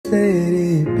let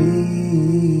it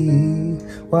be.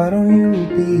 Why don't you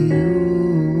be you,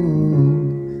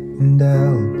 and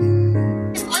I'll be me.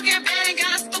 Looking bad and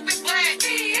got a stupid flag.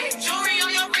 Jewelry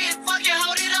on your wrist, fuck it,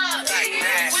 hold it up.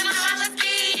 When I holla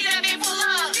speed, that be pull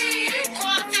up.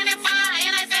 Cross in and fire,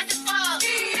 and I fast as fuck.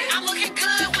 I'm looking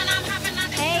good when I'm hopping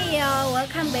on the. Hey y'all,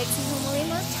 welcome back to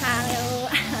Lovies Lol channel.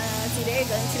 Today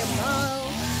we're going to the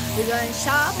mall. We're going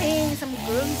shopping, some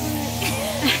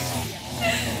groceries.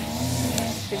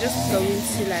 We're just going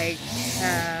to like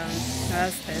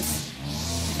what's this?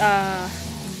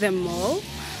 The mall.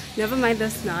 Never mind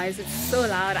the noise, it's so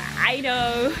loud, I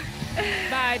know.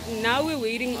 But now we're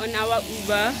waiting on our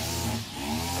Uber.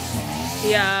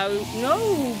 Yeah,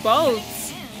 no, Bolt.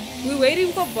 We're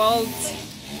waiting for Bolt.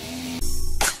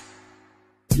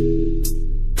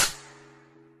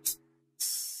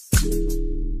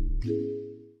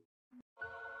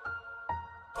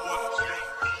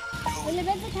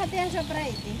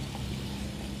 Shoprite.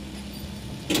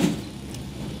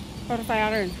 Para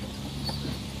tayo.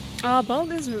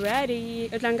 Bolt is ready.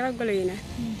 Ito lang grab ko lang yun.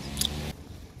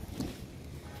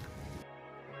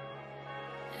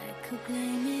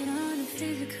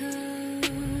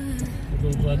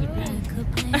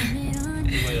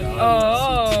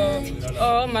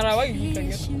 Marawag dito.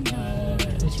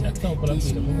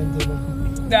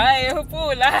 Dahil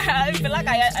pula, pala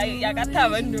kaya ay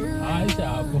yakataban do. Ay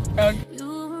siya po.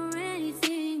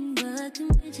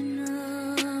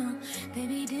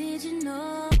 Baby, did you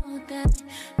know that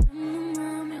from the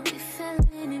moment we fell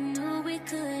in and knew we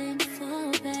couldn't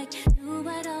fall back, knew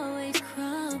I'd always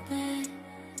crawl back.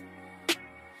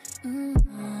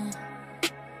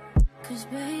 'Cause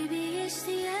baby, it's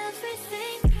the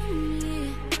everything for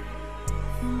me,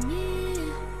 for me,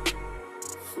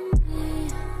 for me.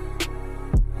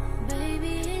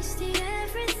 Baby, it's the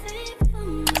everything for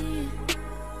me,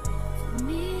 for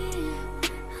me,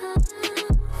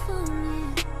 for me.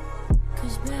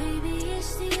 'Cause baby,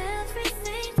 it's the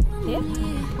everything for me,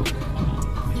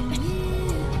 for me,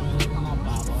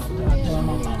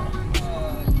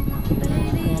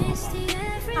 baby, it's the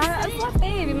everything.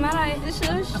 Baby, Mara, I'm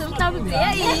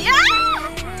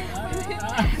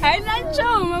not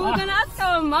sure. We're gonna ask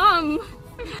our mom.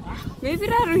 Maybe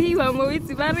Raruhiwa, it's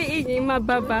very easy, my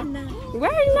baba.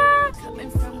 Where not?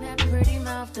 Coming from that pretty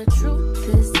mouth, the truth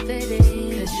is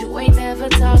fitting. 'Cause you ain't never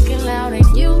talking loud and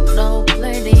you know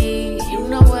plenty. You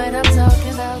know what I'm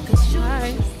talking about, 'cause you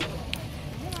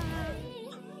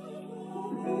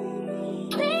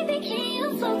baby, can you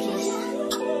focus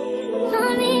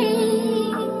on me?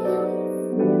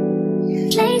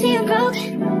 Lazy or broke,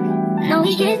 I know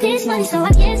we get this money, so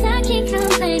I guess I can't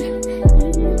complain.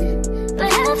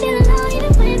 But I don't feel alone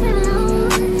even when we're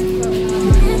alone.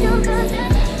 Don't go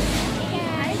down.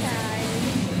 Hi guys.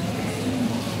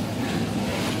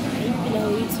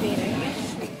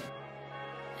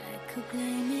 I could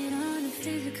blame it on the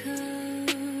physical.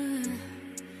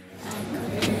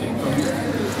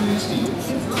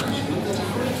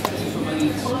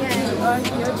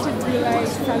 You should be like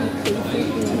some crazy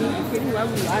thing.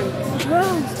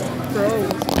 Bro.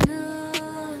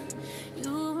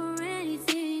 You were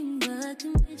anything but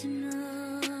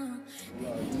conventional.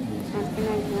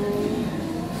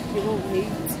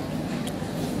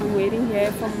 I'm waiting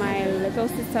here for my little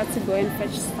sister to go and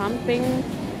fetch something.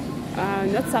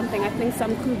 Not something, I think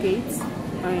some Colgates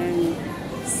and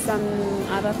some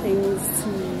other things to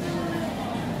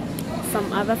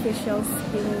some other facial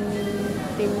skin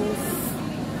things.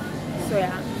 So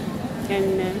yeah,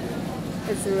 and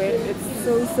it's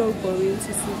so boring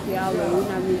to sit here alone.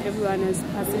 I mean, everyone is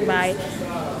passing by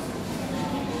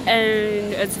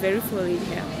and it's very full in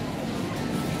here.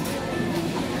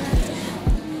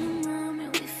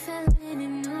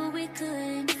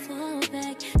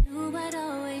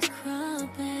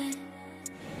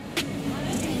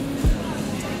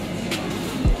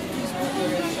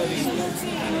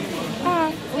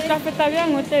 O caffè está bien,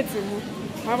 I want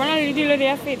to do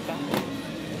the feta.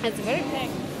 It's very big.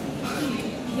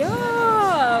 Yo,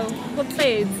 what's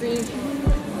it?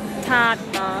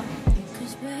 Tata.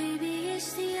 'Cause baby,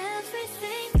 it's the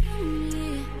everything for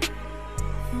me,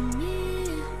 for me.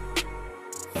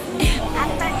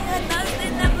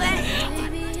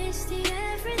 Baby, it's the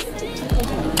everything.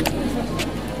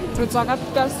 It's like a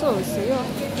sauce, yo.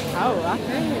 Oh,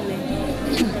 okay.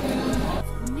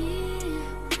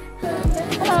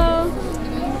 Hello.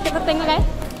 Kita tengok guys.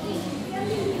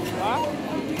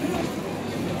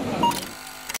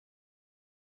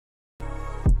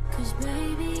 Cause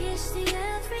baby, it's the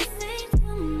everything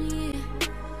for me,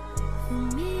 for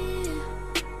me,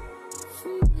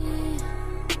 for me.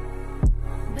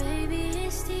 Baby,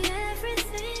 it's the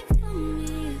everything for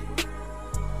me,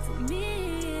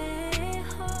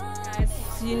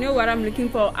 you know what I'm looking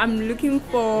for? I'm looking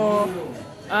for,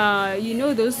 you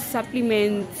know, those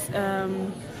supplements,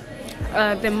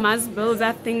 the must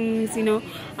builder things, you know.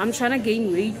 I'm trying to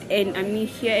gain weight, and I mean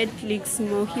here it looks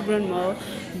more Hebron Mall,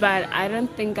 but I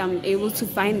don't think I'm able to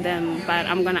find them, but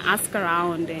I'm gonna ask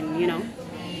around and, you know,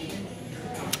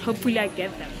 hopefully I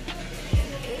get them.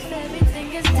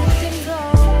 Everything is touching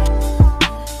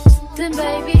gold, then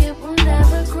baby it will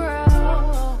never grow.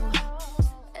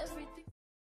 Everything.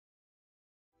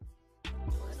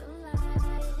 What a lie.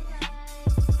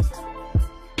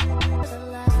 What a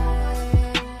lie.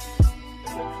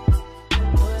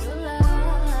 What a lie.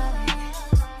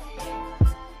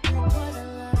 What a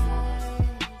lie.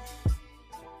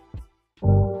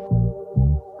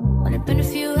 Only been a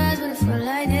few hours, but it felt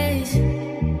like days.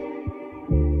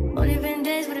 Only been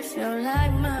days, but it felt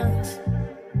like months.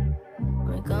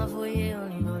 Been gone for a year,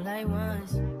 only know like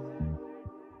once.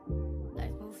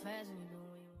 Life move fast when you do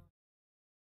what you want.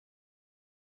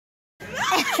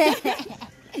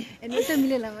 Ano ito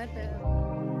mila lama to?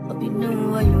 Hope you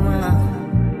know what you want.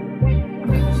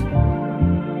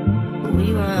 What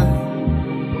you want?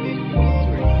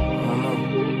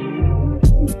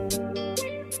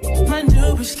 My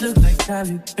new bitch look like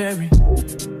Halle Berry,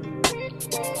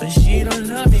 but she don't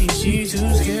love me, she too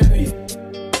scary.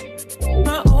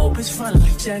 My old bitch fun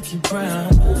like Jackie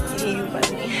Brown.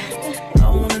 I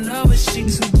wanna know if she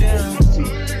too down.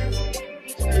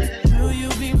 Will you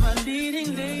be my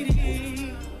leading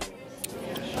lady?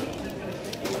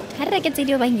 Hari rakyat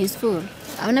video paling useful.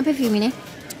 Apa nak perfume ni?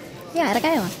 Ya, ada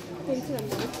kaya mah.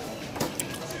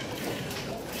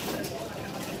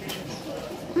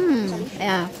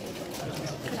 Ya.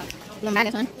 Belum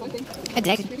ada kan?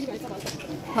 Exactly.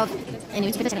 Oh, ini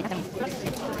kita cari kata.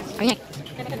 Ayah.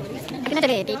 Kita nak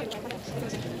cari.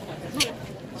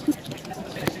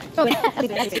 Oh,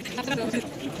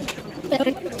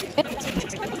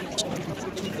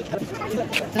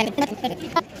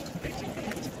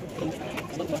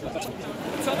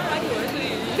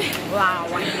 Wow,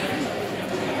 one year.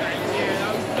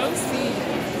 Don't see.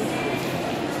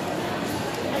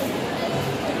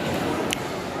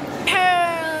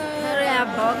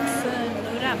 Boxer.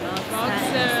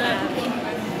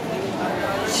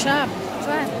 Shop.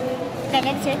 Cuan.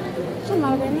 Kaya sih.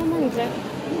 Cuma ada nama aja.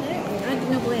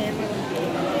 Ano po eh?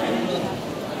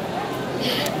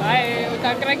 Ay,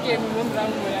 utakrakin mo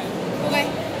brown mo yan. Okay.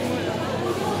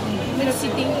 Middle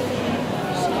City.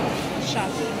 Shop.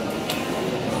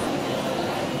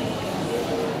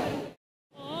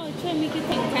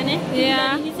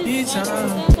 Yeah.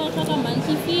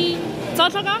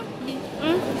 Totaka?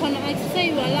 Còn ai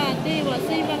xây vào là đây và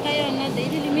xây vào cái là đấy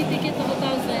thì limit cái tao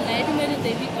tao rồi này thì mình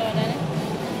để bị ở đây.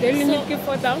 They limit ke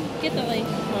photo? Cái tao ấy.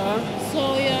 So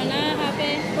yo na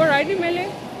hape. Alright, di mele.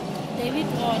 David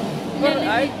on.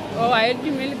 Alright. Oh, I di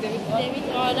mele David. David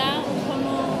order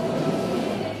como.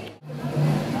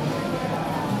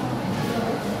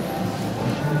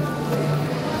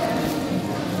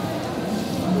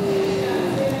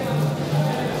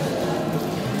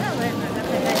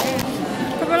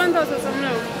 Kapalan tau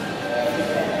samlo.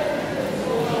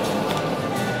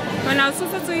 Mana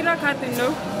susa tuira khatin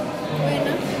lo.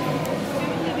 Bueno.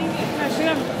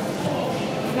 Ashiram.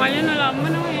 Wayana la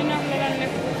mana wayana laganne.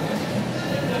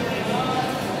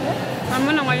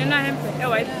 Amana wayana hempe.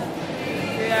 Wait.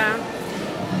 Yeah.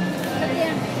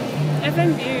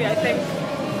 FNB, I think.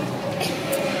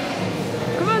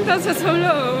 Come on, that's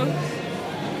solo.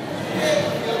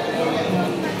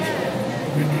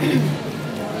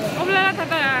 Obla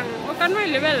kata yang, okan mai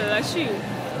level lah sih.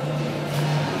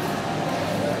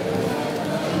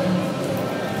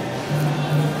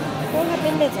 Kung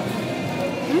pendek je.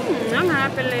 Ang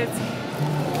hapelet.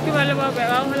 Kita lepas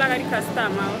bawa orang lagi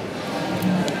customer.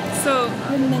 So,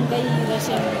 Yun nang gaya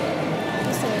siya.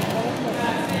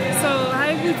 so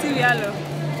hai buti yalo.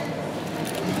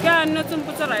 Kaya no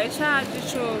tumpo tsara e charge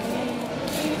cho.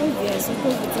 Oh yes, of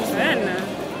course it is. Ena.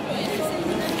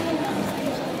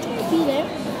 Pile.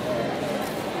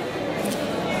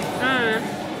 Ah.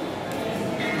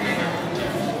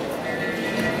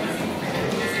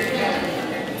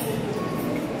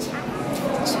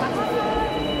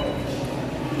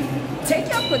 Take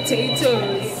your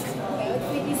potatoes.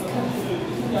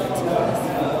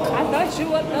 I thought you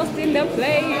were lost in the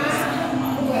place.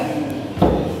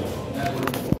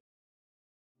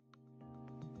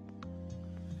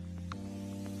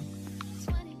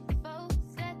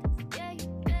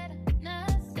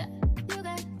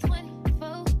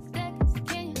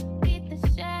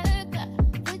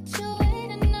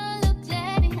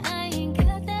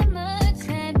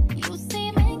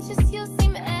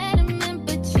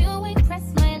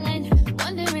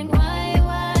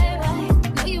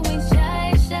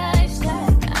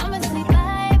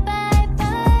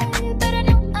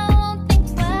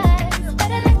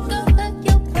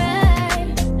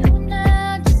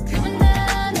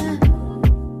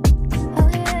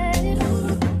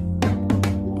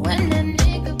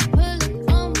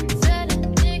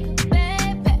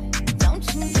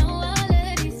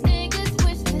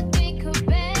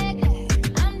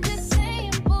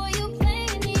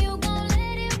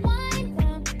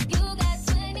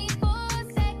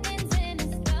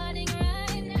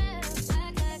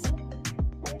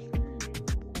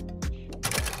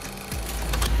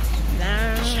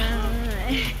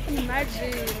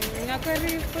 imagine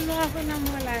ngakari full of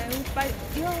namola upa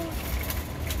yo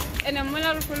and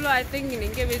amola full I think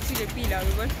in give it to the pila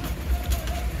we want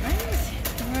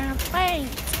We're gonna fight.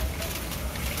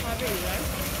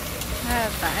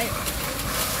 Fight.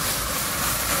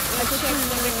 Let's check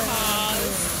the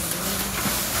cars.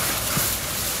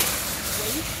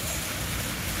 Wait.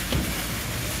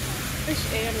 Which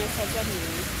AMS has that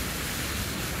mean?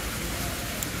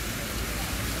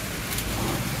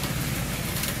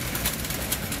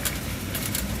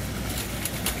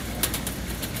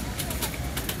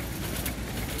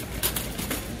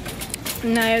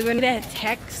 Now you're going to get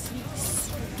taxis.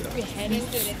 We're heading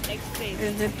to the taxi.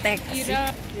 There's a taxi.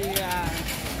 Yeah.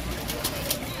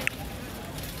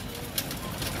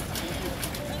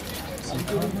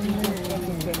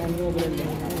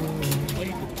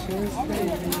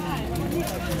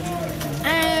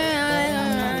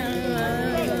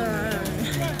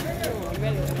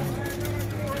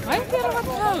 I can't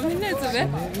have minutes of it.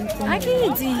 I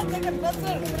can't see.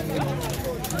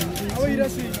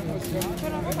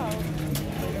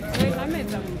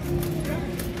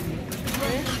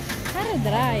 Cara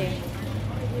dry.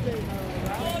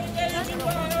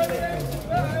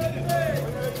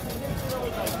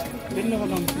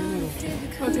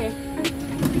 Okay.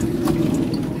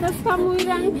 Let's come with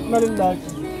them.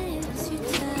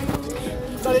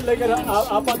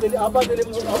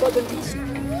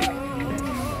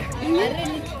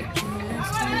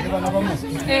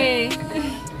 Hey.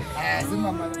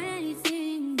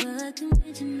 Anything but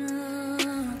conventional.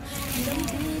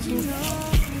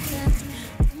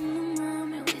 From the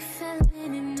moment we fell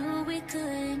in and knew we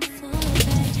couldn't fall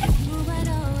back, knew I'd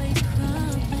always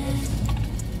crawl back.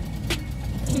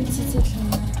 It's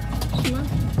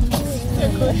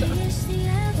the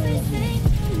everything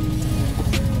for me.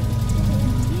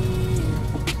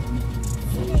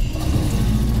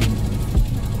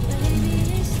 Baby,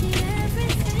 it's the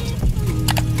everything for me.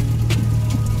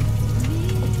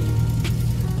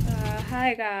 Hi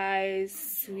guys,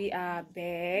 we are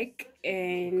back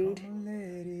and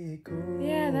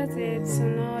yeah, that's it. So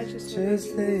now I just want to use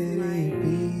my,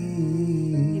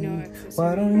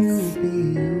 accessories.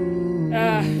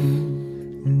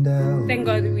 Thank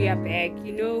God we are back.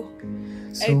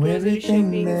 At grocery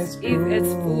shopping, if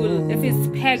it's full, if it's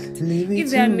packed, if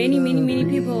there are many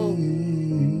people,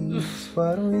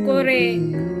 Kore,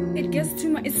 it gets too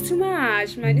much. It's too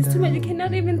much, man. It's too much. You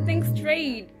cannot even think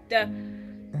straight.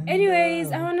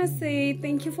 Anyways, I want to say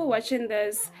thank you for watching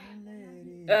this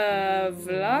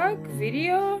vlog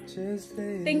video.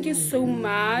 Thank you so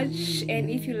much, and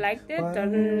if you liked it,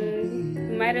 then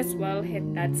you might as well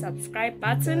hit that subscribe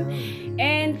button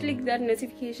and click that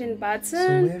notification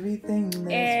button,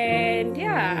 and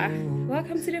yeah,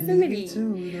 welcome to the family.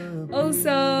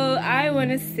 Also, I want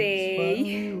to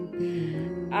say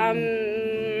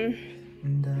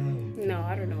no,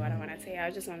 I don't know what I want to say. I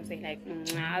just want to say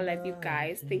I love you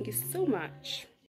guys. Thank you so much.